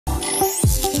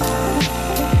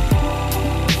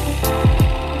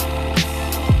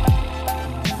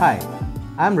Hi,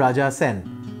 I'm Raja Sen,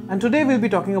 and today we'll be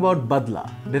talking about Badla,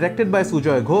 directed by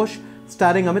Sujoy Ghosh,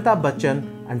 starring Amitabh Bachchan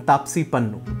and Taapsee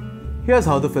Pannu. Here's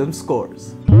how the film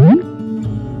scores.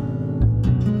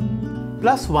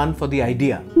 +1 for the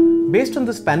idea. Based on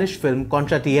the Spanish film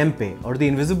Contra Tiempe or The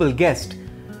Invisible Guest,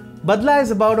 Badla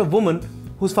is about a woman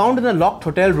who's found in a locked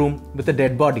hotel room with a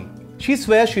dead body. She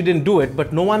swears she didn't do it,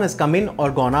 but no one has come in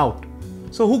or gone out.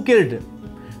 So who killed him?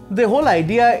 The whole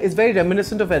idea is very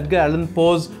reminiscent of Edgar Allan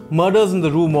Poe's Murders in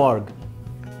the Rue Morgue.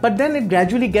 But then it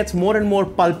gradually gets more and more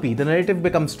pulpy, the narrative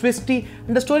becomes twisty,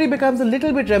 and the story becomes a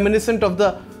little bit reminiscent of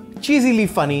the cheesily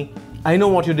funny I Know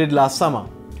What You Did Last Summer.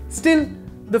 Still,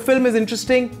 the film is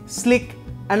interesting, slick,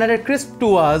 and at a crisp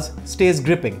 2 hours stays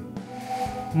gripping.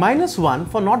 -1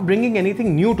 for not bringing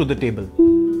anything new to the table.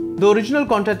 The original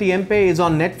Contra Tiempe is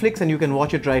on Netflix and you can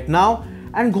watch it right now,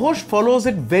 and Ghosh follows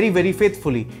it very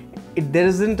faithfully. There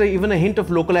isn't even a hint of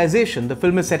localization. The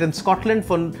film is set in Scotland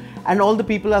and all the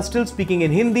people are still speaking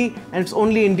in Hindi, and it's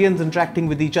only Indians interacting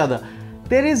with each other.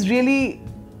 There is really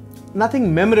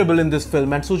nothing memorable in this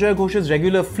film, and Sujoy Ghosh's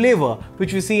regular flavor,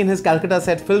 which we see in his Calcutta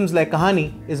set films like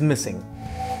Kahani, is missing.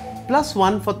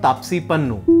 +1 for Taapsee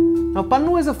Pannu. Now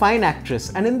Pannu is a fine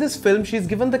actress, and in this film she's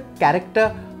given the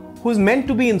character who's meant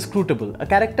to be inscrutable, a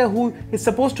character who is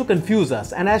supposed to confuse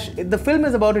us, and as the film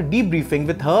is about a debriefing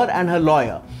with her and her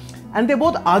lawyer. And they're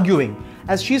both arguing.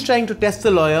 As she's trying to test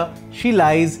the lawyer, she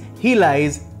lies, he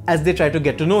lies, as they try to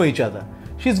get to know each other.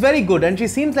 She's very good, and she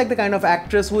seems like the kind of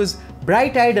actress who is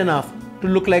bright-eyed enough to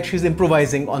look like she's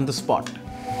improvising on the spot.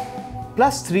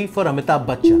 +3 for Amitabh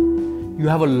Bachchan. You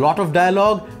have a lot of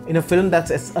dialogue in a film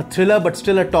that's a thriller but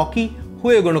still a talkie.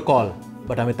 Who are you going to call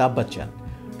but Amitabh Bachchan?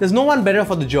 There's no one better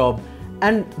for the job,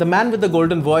 and the man with the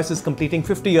golden voice is completing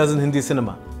 50 years in Hindi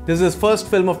cinema. This is his first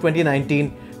film of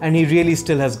 2019, and he really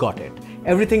still has got it.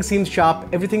 Everything seems sharp,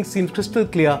 everything seems crystal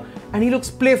clear, and he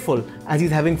looks playful as he's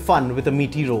having fun with a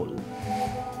meaty role.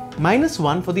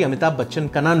 -1 for the Amitabh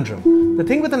Bachchan conundrum. The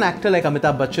thing with an actor like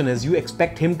Amitabh Bachchan is you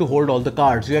expect him to hold all the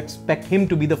cards, you expect him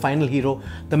to be the final hero,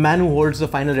 the man who holds the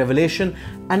final revelation,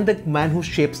 and the man who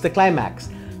shapes the climax.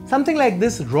 Something like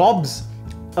this robs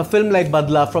a film like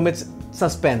Badla from its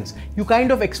suspense. You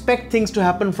kind of expect things to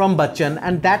happen from Bachchan,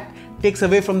 and that takes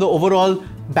away from the overall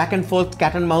back and forth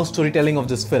cat and mouse storytelling of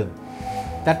this film.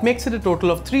 That makes it a total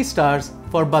of 3 stars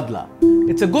for Badla.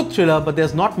 It's a good thriller, but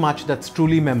there's not much that's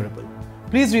truly memorable.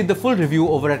 Please read the full review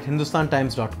over at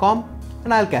hindustantimes.com,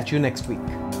 and I'll catch you next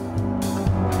week.